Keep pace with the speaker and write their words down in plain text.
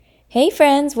Hey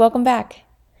friends, welcome back.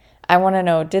 I want to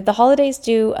know, did the holidays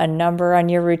do a number on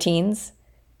your routines?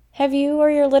 Have you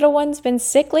or your little ones been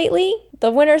sick lately?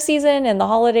 The winter season and the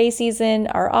holiday season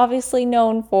are obviously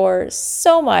known for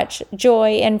so much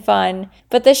joy and fun,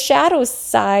 but the shadow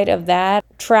side of that,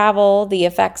 travel, the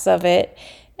effects of it,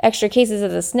 extra cases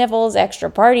of the sniffles,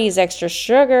 extra parties, extra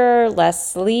sugar,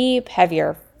 less sleep,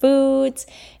 heavier foods,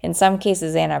 in some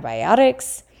cases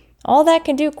antibiotics, all that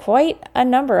can do quite a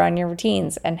number on your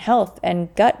routines and health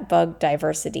and gut bug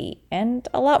diversity and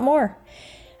a lot more.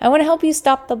 I want to help you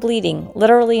stop the bleeding,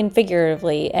 literally and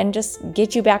figuratively, and just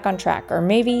get you back on track or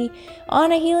maybe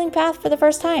on a healing path for the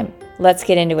first time. Let's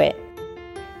get into it.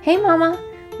 Hey mama,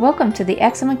 welcome to the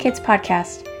Eczema Kids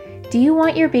podcast. Do you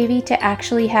want your baby to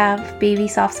actually have baby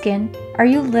soft skin? Are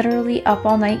you literally up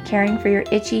all night caring for your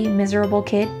itchy, miserable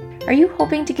kid? Are you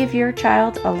hoping to give your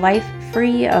child a life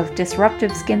free of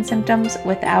disruptive skin symptoms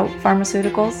without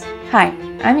pharmaceuticals? Hi,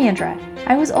 I'm Andra.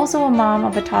 I was also a mom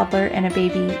of a toddler and a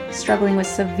baby struggling with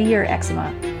severe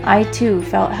eczema. I too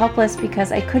felt helpless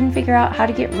because I couldn't figure out how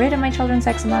to get rid of my children's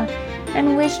eczema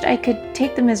and wished I could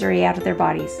take the misery out of their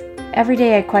bodies. Every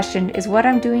day I questioned, is what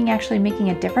I'm doing actually making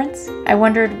a difference? I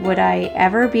wondered, would I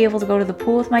ever be able to go to the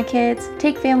pool with my kids,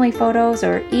 take family photos,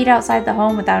 or eat outside the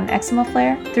home without an eczema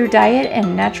flare? Through diet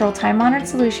and natural time-honored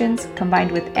solutions,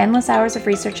 combined with endless hours of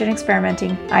research and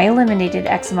experimenting, I eliminated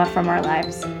eczema from our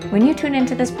lives. When you tune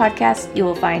into this podcast, you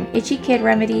will find itchy kid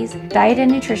remedies, diet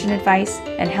and nutrition advice,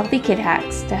 and healthy kid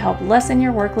hacks to help lessen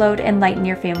your workload and lighten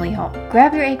your family home.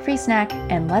 Grab your egg-free snack,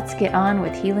 and let's get on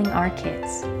with healing our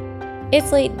kids.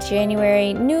 It's late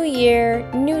January, new year,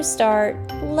 new start.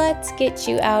 Let's get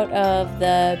you out of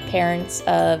the Parents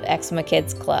of Eczema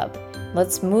Kids Club.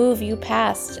 Let's move you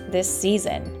past this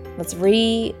season. Let's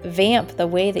revamp the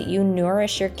way that you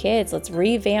nourish your kids. Let's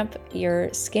revamp your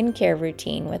skincare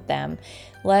routine with them.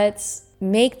 Let's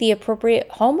make the appropriate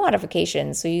home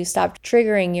modifications so you stop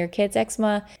triggering your kids'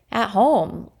 eczema at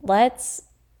home. Let's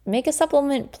make a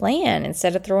supplement plan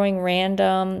instead of throwing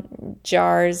random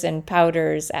jars and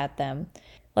powders at them.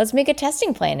 Let's make a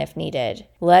testing plan if needed.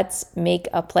 Let's make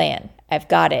a plan. I've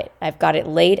got it. I've got it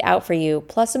laid out for you,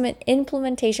 plus an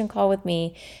implementation call with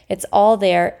me. It's all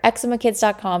there,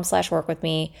 eczemakids.com/work with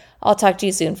me. I'll talk to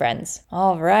you soon, friends.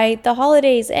 All right, the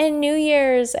holidays and New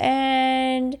Year's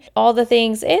and all the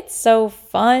things. It's so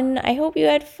fun. I hope you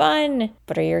had fun.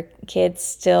 But are your kids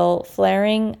still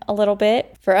flaring a little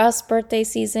bit? For us, birthday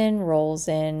season rolls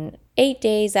in 8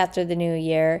 days after the new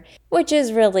year, which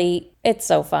is really, it's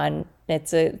so fun.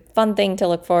 It's a fun thing to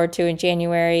look forward to in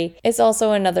January. It's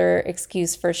also another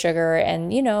excuse for sugar.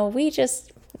 And,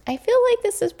 I feel like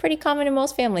this is pretty common in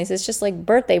most families. It's just like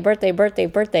birthday,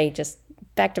 just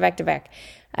back to back to back.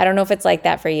 I don't know if it's like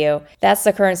that for you. That's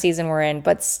the current season we're in,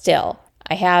 but still,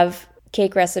 I have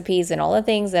cake recipes and all the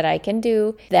things that I can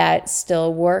do that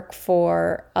still work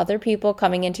for other people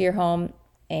coming into your home,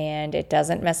 and it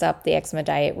doesn't mess up the eczema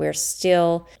diet. We're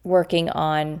still working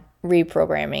on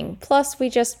reprogramming. Plus, we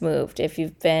just moved. If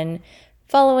you've been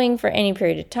following for any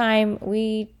period of time,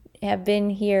 we have been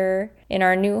here in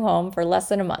our new home for less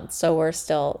than a month. So we're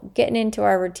still getting into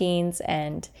our routines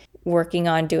and working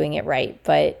on doing it right.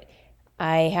 But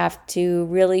I have to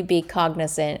really be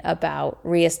cognizant about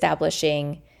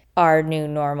reestablishing our new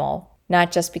normal,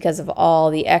 not just because of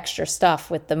all the extra stuff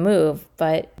with the move,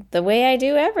 but the way I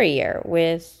do every year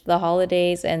with the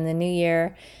holidays and the new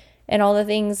year and all the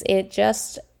things. It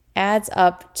just adds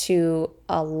up to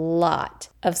a lot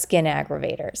of skin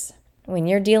aggravators. When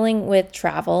you're dealing with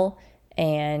travel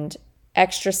and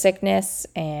extra sickness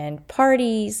and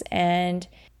parties and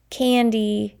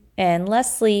candy and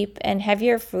less sleep and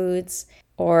heavier foods,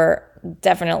 or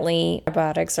definitely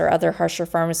antibiotics or other harsher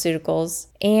pharmaceuticals,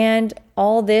 and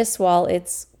all this while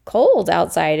it's cold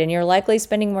outside and you're likely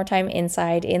spending more time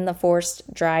inside in the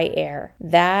forced dry air.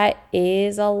 That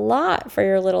is a lot for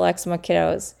your little eczema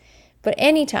kiddos. But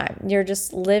anytime you're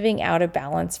just living out of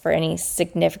balance for any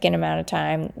significant amount of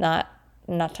time, not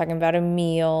talking about a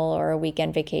meal or a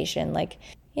weekend vacation,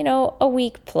 a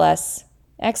week plus,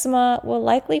 eczema will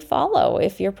likely follow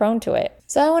if you're prone to it.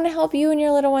 So I want to help you and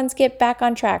your little ones get back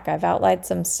on track. I've outlined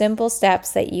some simple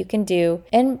steps that you can do,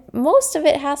 and most of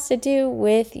it has to do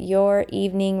with your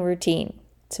evening routine.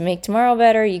 To make tomorrow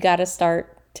better, you got to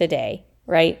start today,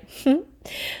 right?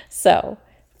 So,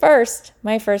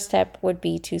 my first tip would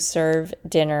be to serve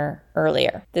dinner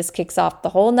earlier. This kicks off the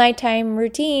whole nighttime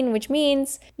routine, which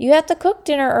means you have to cook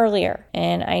dinner earlier.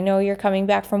 And I know you're coming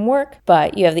back from work,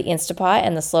 but you have the Instapot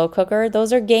and the slow cooker.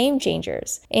 Those are game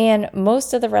changers. And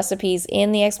most of the recipes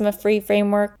in the Eczema Free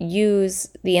framework use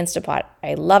the Instapot.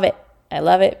 I love it. I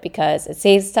love it because it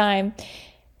saves time,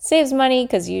 saves money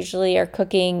because usually our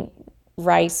cooking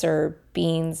rice or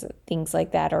beans, things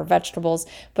like that, or vegetables,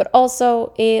 but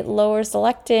also it lowers the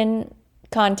lectin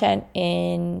content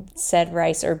in said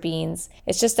rice or beans.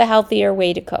 It's just a healthier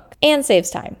way to cook and saves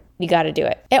time. You got to do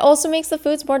it. It also makes the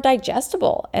foods more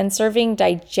digestible, and serving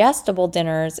digestible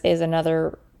dinners is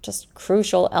another just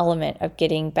crucial element of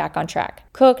getting back on track.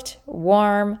 Cooked,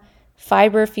 warm,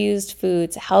 fiber-fused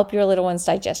foods help your little one's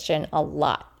digestion a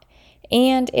lot.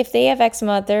 And if they have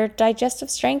eczema, their digestive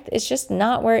strength is just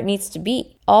not where it needs to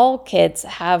be. All kids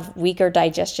have weaker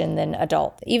digestion than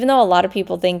adults. Even though a lot of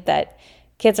people think that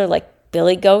kids are like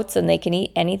billy goats and they can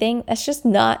eat anything, that's just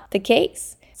not the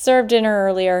case. Serve dinner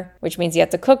earlier, which means you have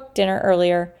to cook dinner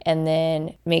earlier, and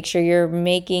then make sure you're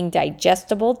making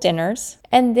digestible dinners.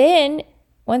 And then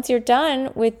once you're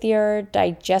done with your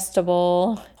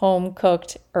digestible,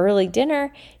 home-cooked early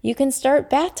dinner, you can start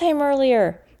bath time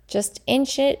earlier. Just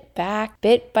inch it back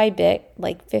bit by bit,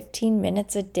 like 15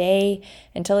 minutes a day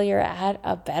until you're at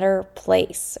a better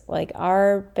place. Like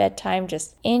our bedtime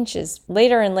just inches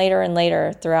later and later and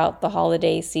later throughout the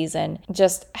holiday season.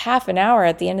 Just half an hour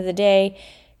at the end of the day,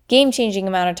 game-changing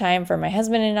amount of time for my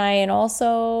husband and I, and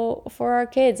also for our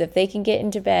kids. If they can get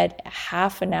into bed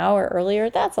half an hour earlier,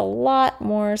 that's a lot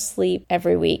more sleep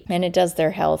every week, and it does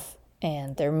their health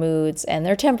and their moods and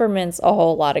their temperaments a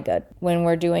whole lot of good. When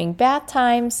we're doing bath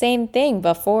time, same thing.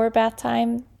 Before bath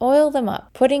time, oil them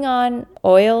up. Putting on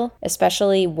oil,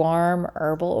 especially warm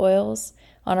herbal oils,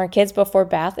 on our kids before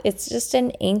bath, it's just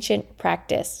an ancient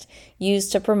practice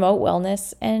used to promote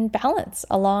wellness and balance,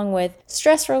 along with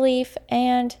stress relief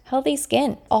and healthy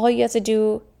skin. All you have to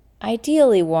do,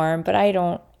 ideally warm, but I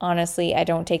don't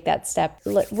take that step.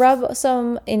 Rub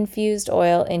some infused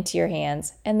oil into your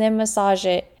hands and then massage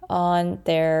it on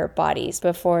their bodies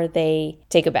before they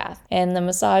take a bath. And the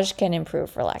massage can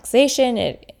improve relaxation,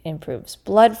 it improves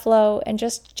blood flow, and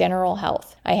just general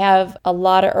health. I have a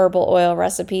lot of herbal oil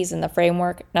recipes in the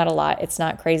framework. Not a lot, it's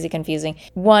not crazy confusing.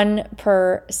 1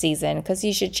 per season, because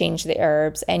you should change the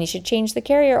herbs and you should change the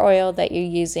carrier oil that you're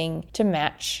using to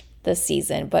match the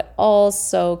season, but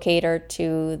also cater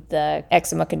to the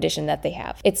eczema condition that they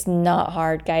have. It's not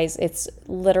hard, guys. It's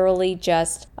literally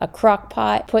just a crock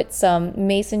pot. Put some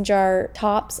mason jar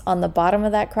tops on the bottom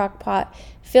of that crock pot.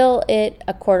 Fill it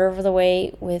a quarter of the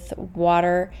way with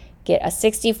water. Get a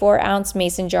 64-ounce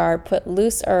mason jar. Put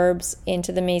loose herbs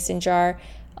into the mason jar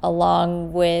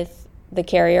along with the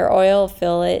carrier oil.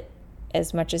 Fill it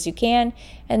as much as you can,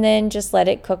 and then just let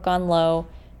it cook on low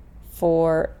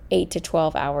for 8 to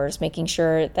 12 hours, making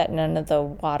sure that the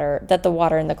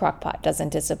water in the crock pot doesn't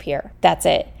disappear. That's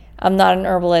it. I'm not an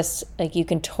herbalist. Like, you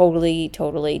can totally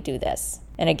do this.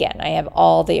 And again, I have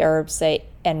all the herbs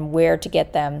and where to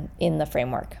get them in the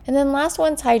framework. And then last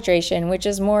one's hydration, which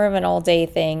is more of an all-day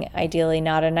thing, ideally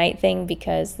not a night thing,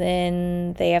 because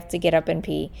then they have to get up and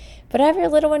pee. But have your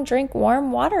little one drink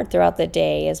warm water throughout the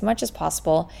day as much as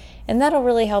possible, and that'll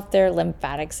really help their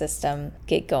lymphatic system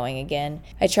get going again.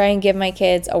 I try and give my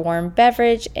kids a warm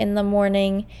beverage in the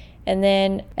morning, and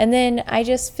then I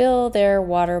just fill their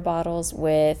water bottles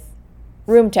with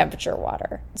room temperature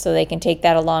water so they can take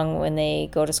that along when they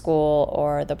go to school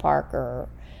or the park or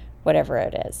whatever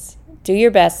it is. Do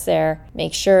your best there.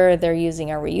 Make sure they're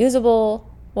using a reusable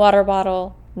water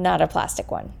bottle, not a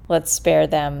plastic one. Let's spare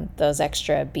them those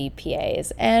extra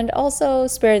BPAs and also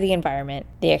spare the environment,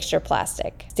 the extra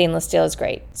plastic. Stainless steel is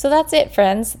great. So that's it,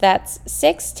 friends. That's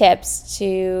 6 tips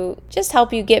to just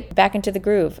help you get back into the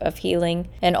groove of healing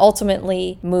and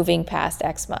ultimately moving past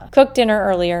eczema. Cook dinner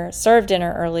earlier, serve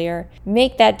dinner earlier,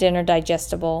 make that dinner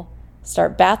digestible,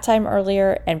 start bath time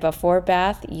earlier, and before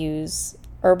bath, use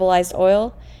herbalized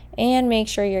oil, and make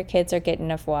sure your kids are getting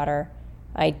enough water.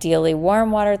 Ideally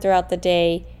warm water throughout the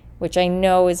day, which I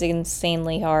know is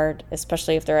insanely hard,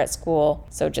 especially if they're at school.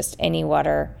 So just any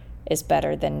water is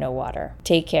better than no water.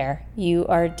 Take care. You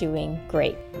are doing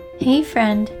great. Hey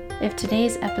friend, if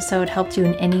today's episode helped you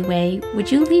in any way, would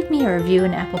you leave me a review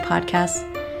in Apple Podcasts?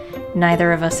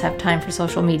 Neither of us have time for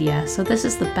social media, so this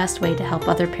is the best way to help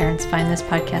other parents find this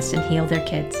podcast and heal their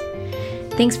kids.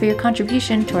 Thanks for your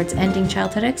contribution towards ending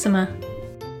childhood eczema.